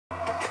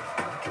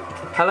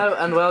Hello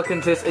and welcome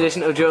to this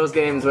edition of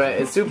JaWSGames, where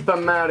it's Super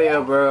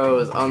Mario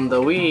Bros. On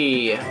the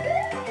Wii.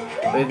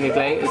 With me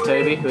playing is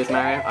Toby, who is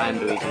Mario. I am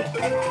Luigi.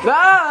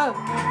 Ah!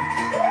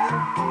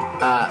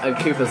 And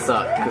Koopas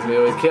suck, because we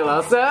always kill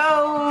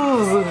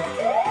ourselves!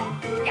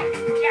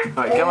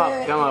 Alright, come up.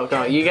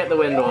 You get the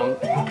wind one,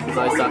 because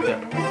I suck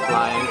at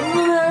flying.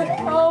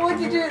 Oh, what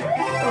did you do?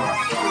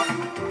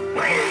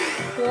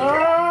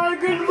 Oh,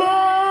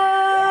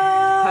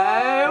 goodbye!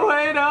 Hey,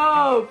 wait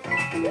up!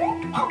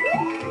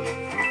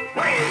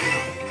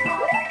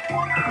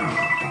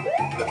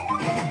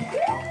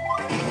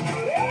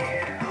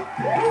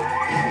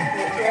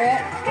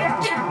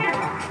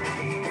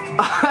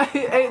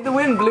 The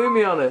wind blew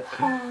me on it.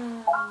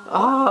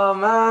 Oh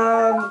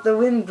man, the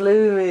wind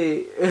blew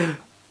me.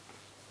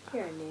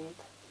 You're a noob.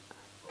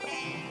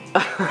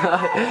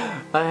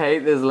 I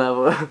hate this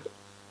level.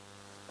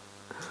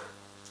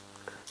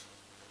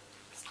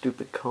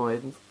 Stupid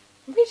coins.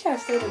 I'm pretty sure I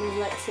still don't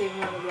like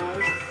saving one of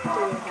those.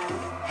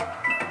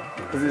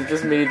 Because it's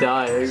just me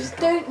dying. Just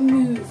don't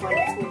move when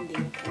it's windy.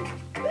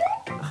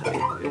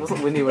 It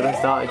wasn't windy when I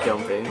started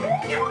jumping.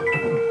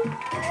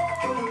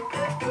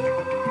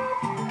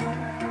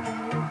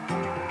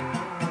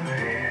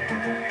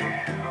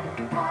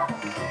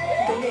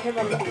 Don't get hit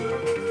by the bee.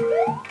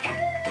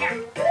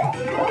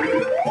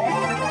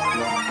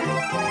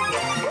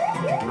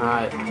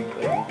 Alright,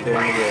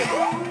 doing good.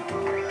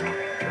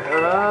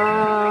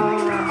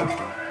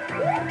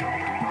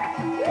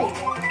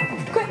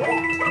 Quick!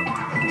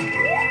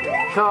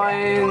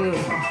 Coins!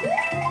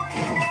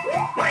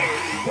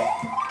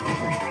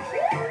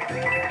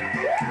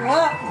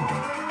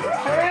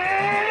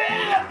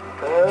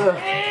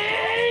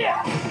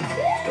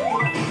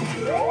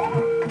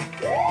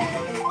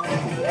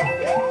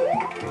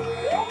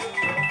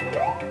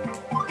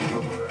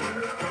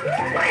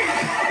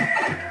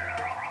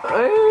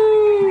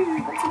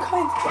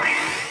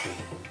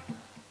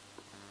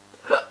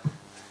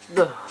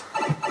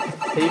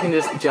 You can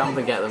just jump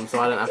and get them, so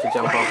I don't have to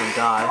jump off and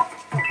die.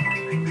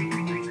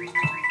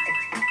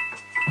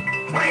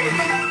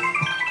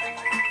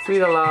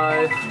 Sweet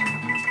alive.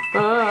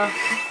 Ah.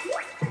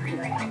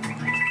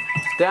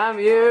 Damn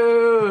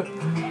you!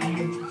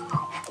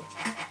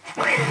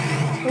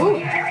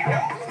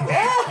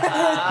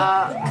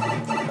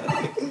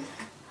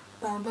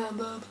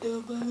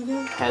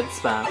 Head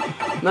spam.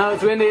 No,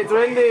 it's windy, it's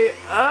windy!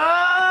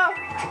 Ah!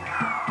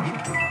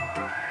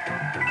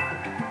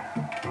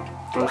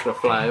 I'm just gonna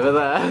fly over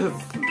there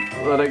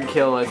so I don't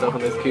kill myself on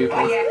this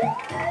Koopa.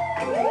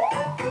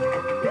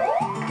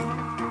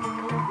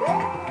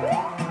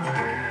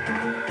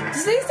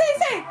 Stay!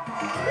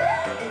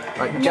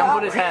 Right, jump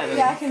on his head.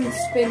 Yeah, I can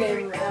spin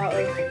him out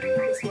of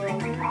this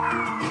world.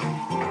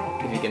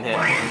 If you can hit.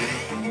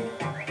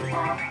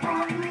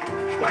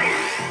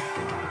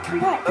 Come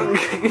back.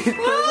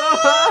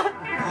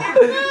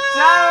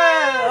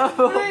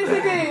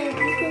 Damn it!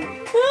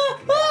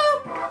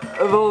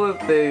 Of all of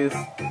these.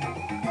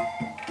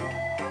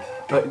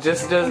 Like,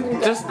 just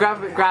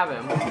grab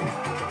him.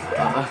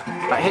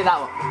 Like, hit that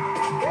one.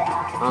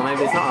 Oh,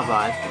 maybe it's not a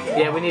vine.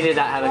 Yeah, we needed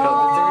that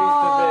helicopter.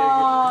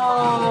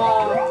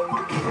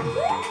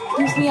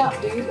 Boost me up,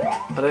 dude. I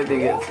don't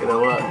think it's gonna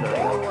work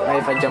though. Maybe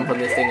if I jump on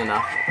this thing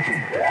enough,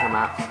 come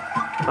out.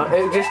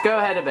 Just go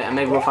ahead a bit and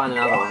maybe we'll find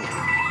another one.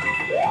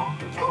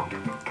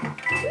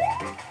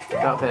 Go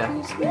up here.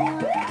 Boost me up.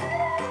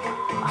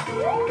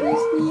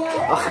 Boost me up.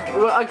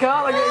 Well, I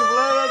can't, I'm getting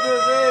blown onto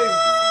the thing.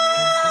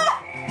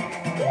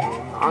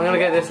 I'm gonna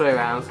go this way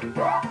around.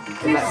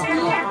 Boost me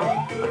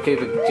up. A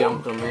Koopa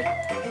jumped on me.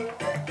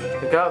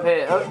 Go up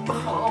here. Oh.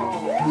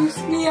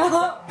 Boost me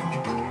up.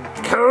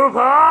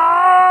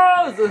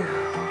 Koopas!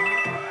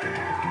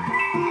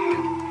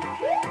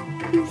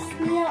 Boost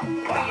me up.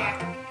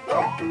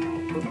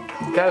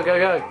 Go.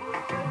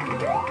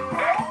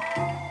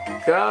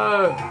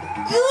 Go!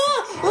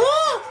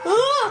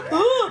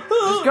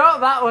 Just go up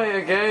that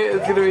way, okay?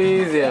 It's gonna be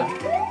easier.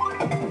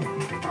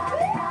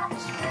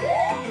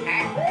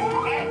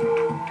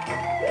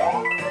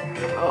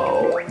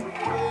 Oh.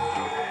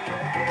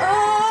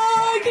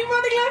 Oh, keep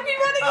running.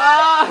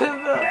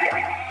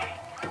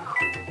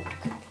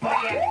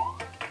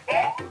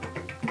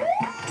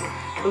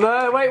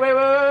 No, wait.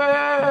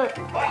 No,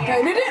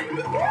 did it?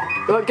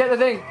 Look, get the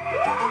thing.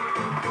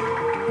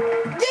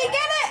 Did you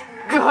get it?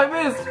 God, I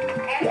missed.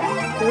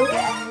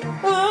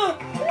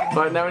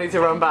 Right, now we need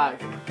to run back.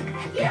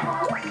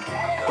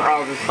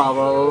 I'll just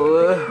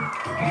bubble.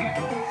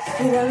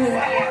 Stay down,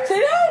 dude.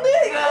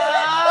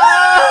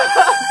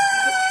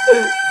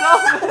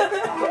 Stop it.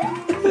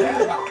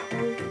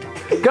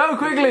 Go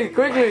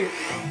quickly.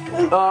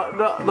 Oh,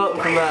 not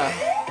from there.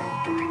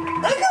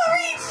 I can't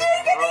reach you.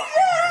 Get me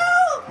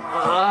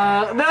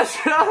down. No.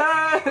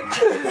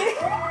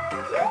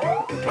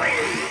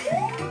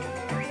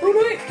 Oh,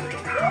 wait.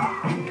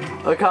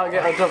 I can't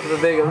get on top of the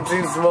thing, I'm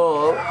too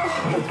small. I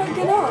can't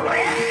get up.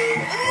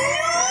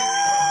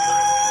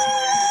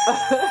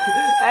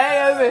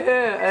 Hey, over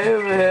here.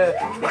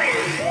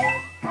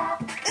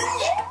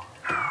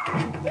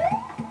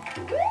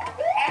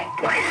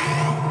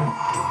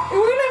 It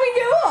won't let me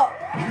go up.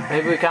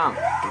 Maybe we can't.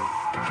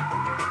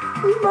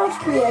 We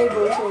must be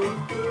able to.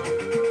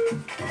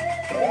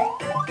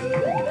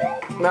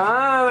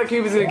 Nah, that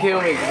cube is gonna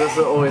kill me because that's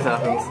what always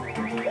happens.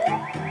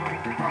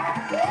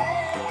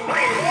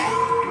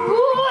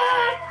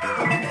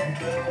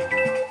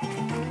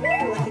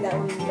 Lucky that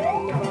one in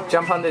the bar.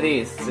 Jump under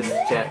these, just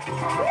to check.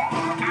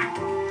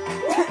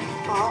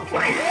 Oh. I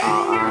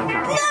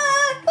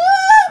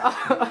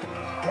can't.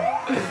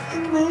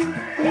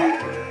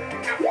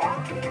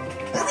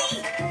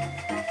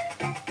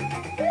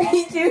 What are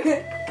you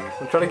doing?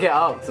 I'm trying to get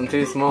up because I'm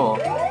too small.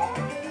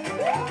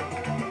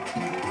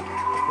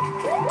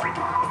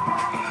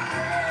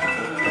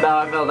 No,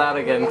 I fell down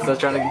again because I was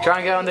trying to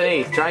get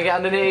underneath. Try and get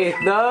underneath.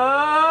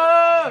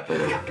 No!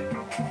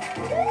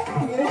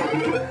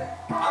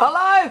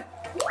 Alive!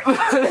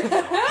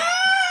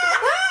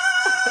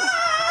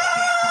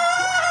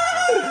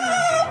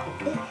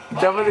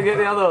 Jump in to get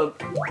the other one.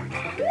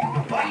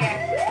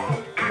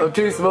 I'm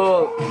too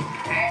small.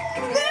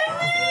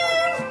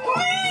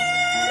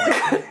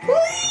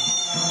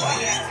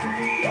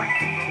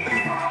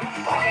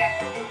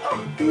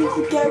 You need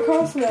to get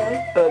across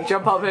now.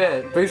 Jump up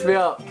here. Boost me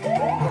up.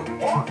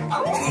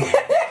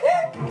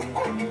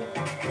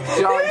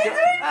 Jump.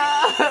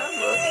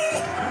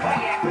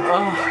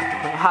 Oh,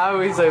 how are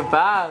we so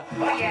bad?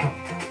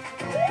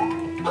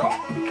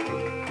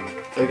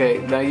 Okay,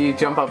 now you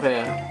jump up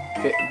here.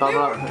 Bubble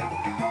up.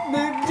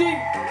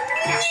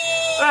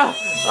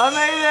 I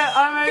made it!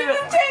 I made it!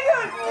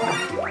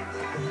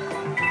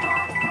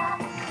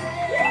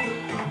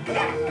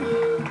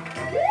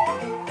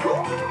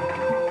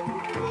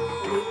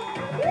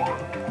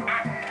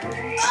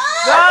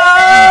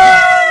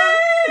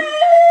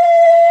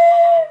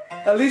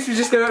 No! At least we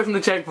just go out from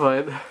the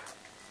checkpoint.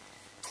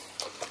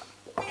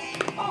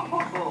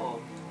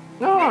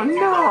 Oh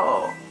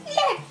no!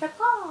 Let's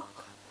go.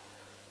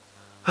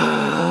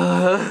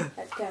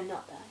 Let's go,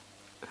 not that.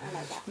 I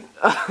like that.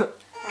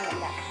 I like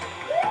that.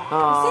 Oh,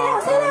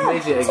 Sit down, I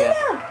made it again.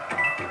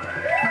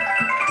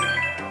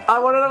 I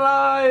want it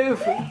alive!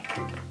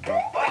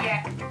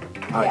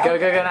 Alright, go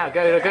now.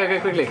 Go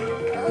quickly.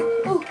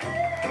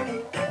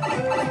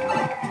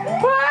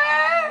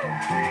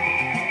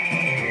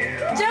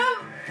 Jump!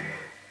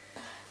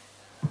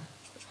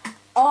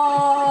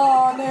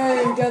 Oh no,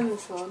 we've done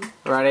this one.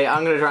 Ready?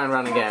 I'm gonna try and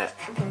run and get it.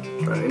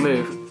 Ready,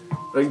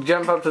 move.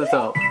 Jump up to the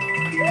top.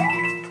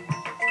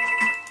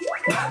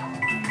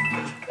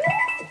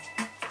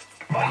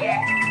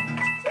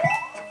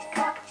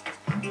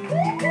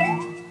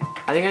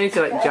 I think I need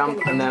to like jump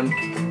and then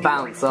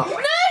bounce up. No,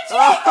 Jake!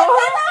 I'm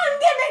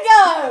gonna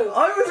go! I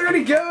was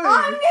already going!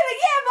 I'm gonna,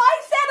 yeah, but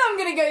I said I'm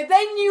gonna go,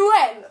 then you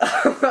went.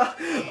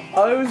 I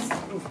was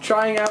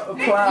trying out a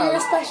plan. You're a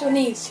special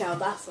needs child,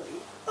 that's what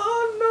you are.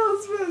 I'm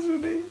not special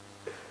needs.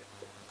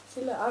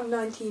 See, look, I'm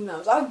 19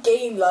 now, so I've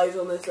gained lives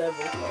on this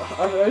level.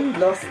 I've only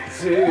lost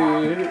 2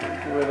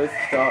 when I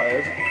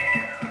started.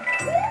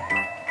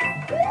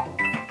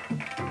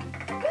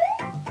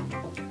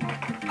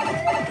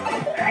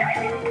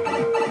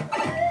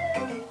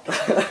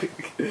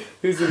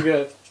 Who's gonna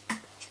go?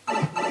 No,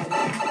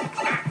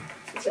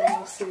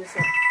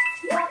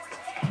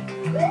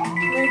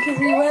 because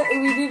we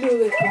did all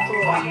this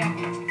before. I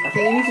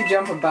think you need to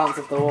jump and bounce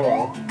off the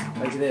wall.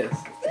 Like this.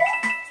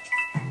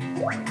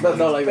 But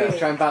not like that,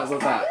 try and bounce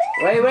off that.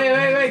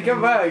 Wait,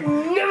 come back!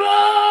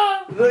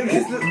 Never! Look,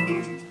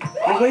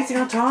 we're wasting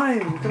our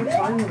time. We've got to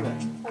time limit.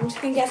 I'm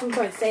just gonna get some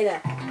coins, stay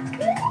there.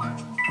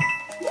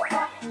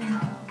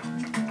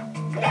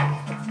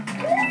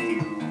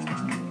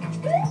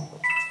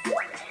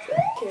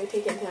 Okay, we'll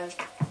take it in turn.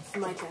 It's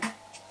my turn.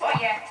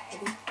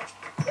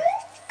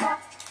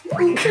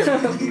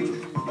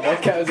 That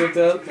counts as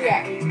done.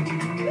 Yeah.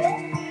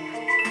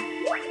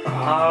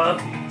 Oh,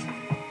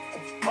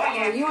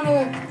 you wanna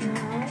go?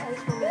 No, I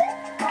just wanna...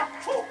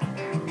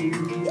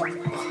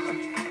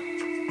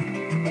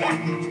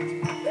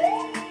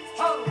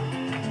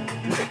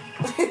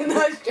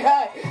 Nice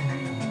try.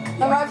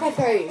 I might try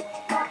throw you.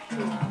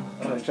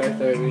 Alright, try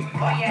throw me.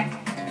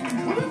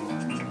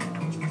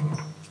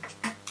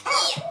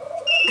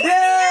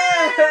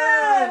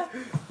 Yeah!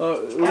 Oh,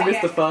 we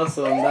missed the first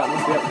one. That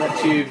must be up that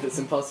tube that's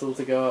impossible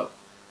to go up.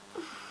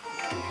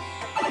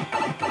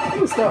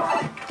 Ooh, stuff.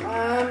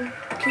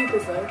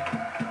 Coopers though.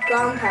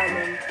 Ground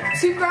pounding.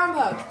 Super ground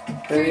pound.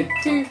 3,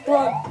 2,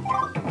 1.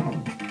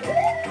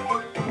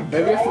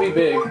 Maybe we have to be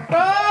big.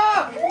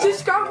 Ah!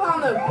 Just ground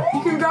pound them.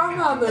 You can ground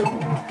pound them.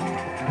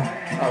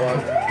 Oh well.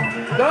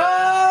 No!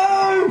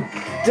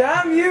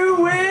 Damn you,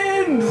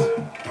 wind!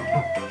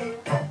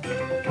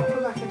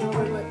 Come back and I'll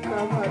like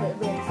ground pound it a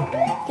bit.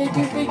 Okay,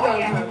 do big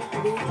ground pound.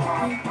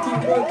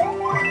 Ready? 3, 2,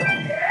 1.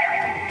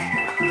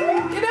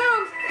 Get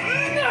down!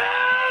 No!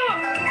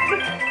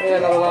 Yeah,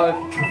 another life.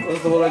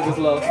 That's the one I just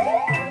lost.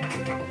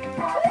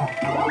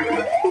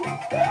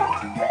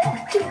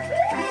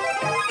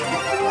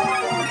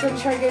 Do you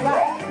try to go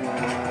back?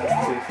 Nah,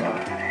 it's too far.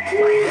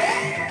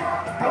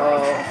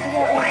 Oh.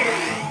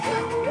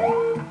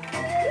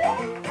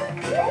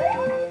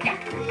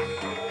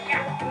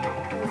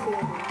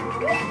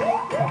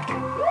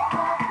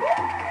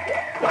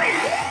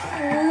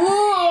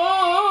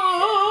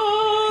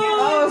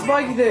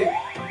 spiky thing.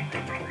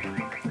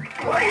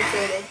 What are you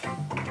doing?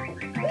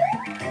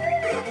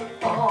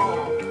 Oh.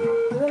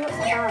 Look at the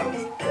hands.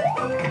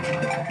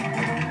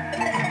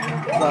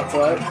 That's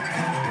right.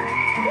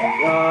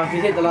 Oh, if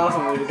you hit the last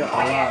one, we would have got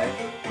alive.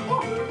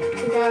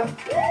 Yeah.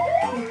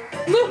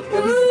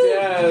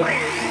 Yes.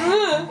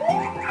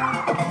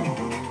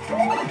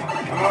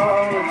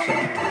 Oh,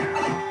 check.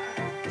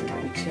 Let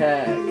me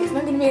check. There's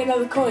not going to be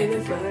another coin,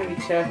 is there? Let me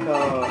check.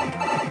 Oh.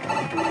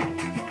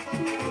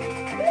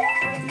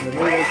 The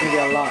movie's going to be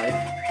alive.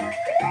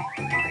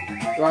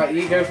 Right,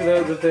 you go for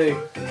the thing.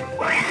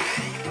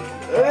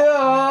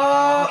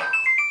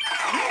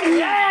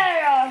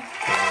 Yeah!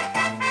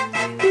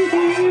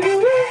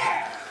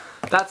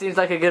 That seems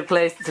like a good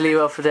place to leave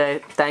off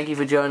today. Thank you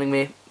for joining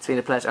me. It's been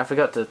a pleasure. I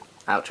forgot to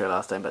outro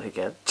last time, but who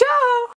cares? Ciao!